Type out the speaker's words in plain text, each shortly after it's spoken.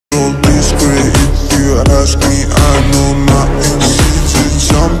ask me, I know nothing. She's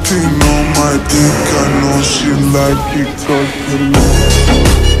just jumping on my dick. I know she like it 'cause you love.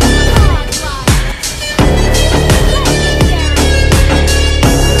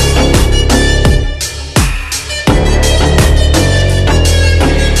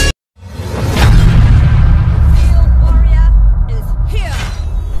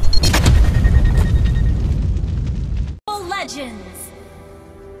 Legends!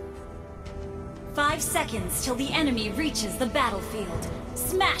 5 seconds till the enemy reaches the battlefield.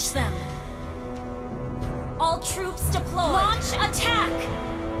 Smash them! All troops deployed! Launch attack!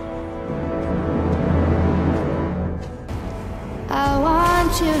 I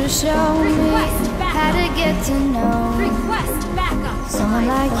want you to show me how to get to know Request backup! someone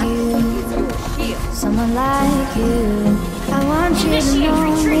like you, someone like you. I want you to know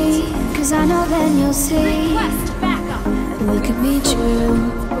me, 'cause I know then you'll see Request backup! we could be true,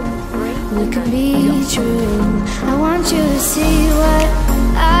 we could be true. I want you to see what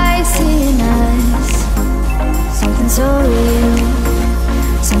I see in us. Something so real,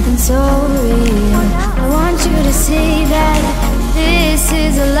 something so real. I want you to see that this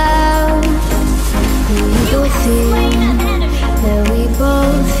is a love that we both feel, that we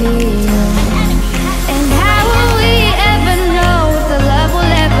both feel. And how will we ever know if the love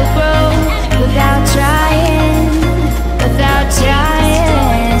will ever grow without trying, without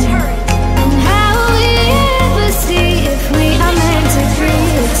trying? And how will we ever see if we are meant to be?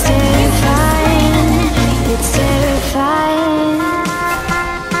 It's terrifying, it's terrifying.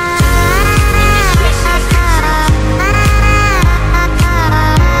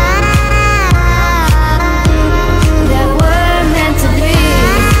 That we're meant to be.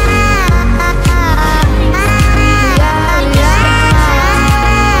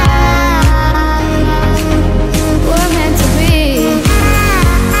 We're meant to be.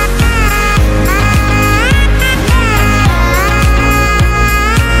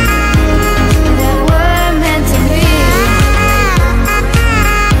 That we're meant to be.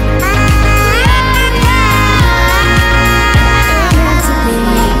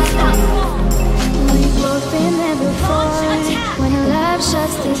 We've both been there before. When a love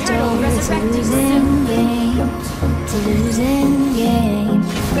shuts the door, it's a losing game, it's a losing game.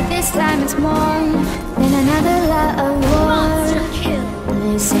 But this time it's more than another lot of war.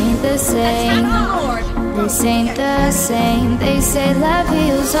 This ain't the same, this ain't the same. They say love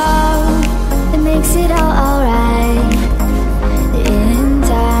heals all, it makes it all alright. In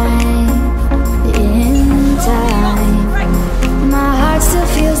time, in time. My heart still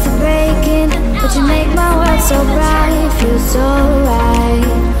feels the breaking, but you make my world so bright. It feels so right,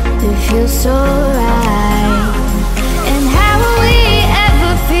 it feels so right. And how will we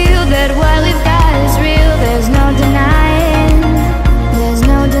ever feel that what we've got is real? There's no denying, there's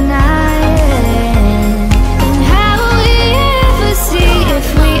no denying. And how will we ever see if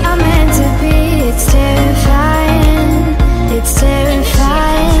we are meant to be? It's terrifying, it's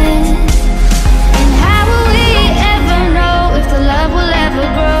terrifying. And how will we ever know if the love will ever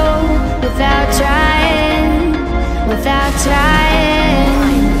grow without trying, without trying?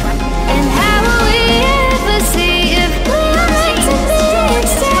 And how will we ever see if we are meant to be?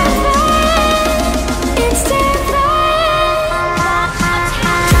 It's terrifying, it's terrifying.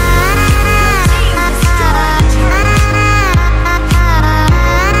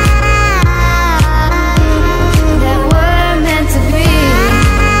 That we're meant to be.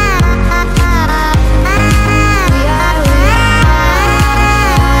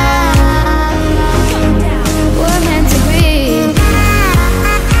 We're meant to be.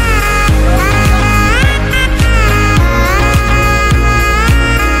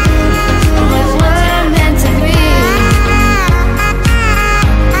 That we're meant to be.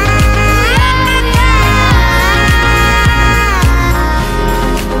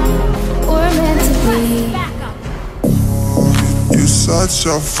 We're meant to be. You're such a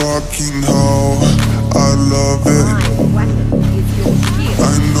fucking hoe, I love it.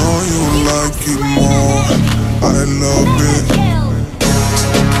 I know you like it more, I love it.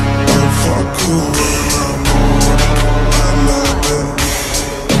 I fuck you when I'm on, I love it.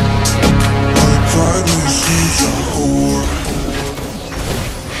 My private she's a whore.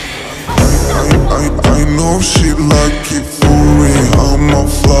 I know she like it for me. I'm a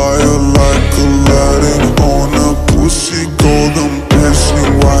flyer like Aladdin on a pussy golden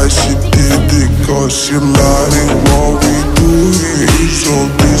blessing. Why she did it? 'Cause she lying. What we do here is so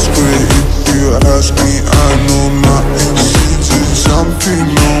discreet. If you ask me, I know nothing. She just jumping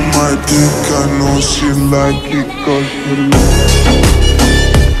on my dick. I know she like it 'cause she love.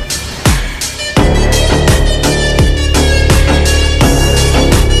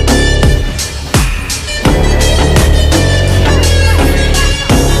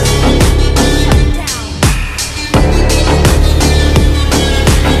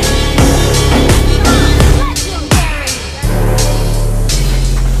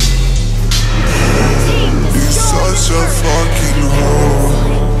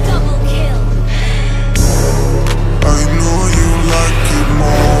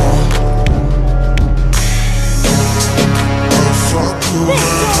 to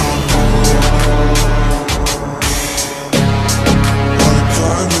my